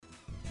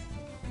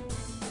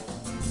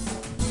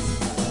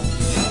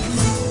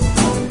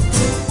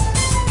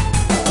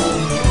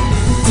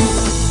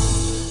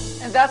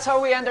that's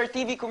how we end our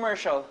TV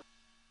commercial.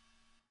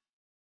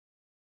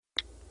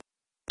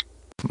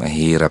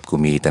 Mahirap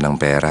kumita ng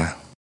pera.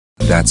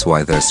 That's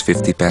why there's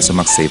 50 peso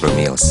McSaver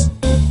meals.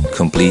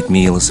 Complete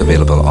meals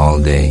available all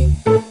day.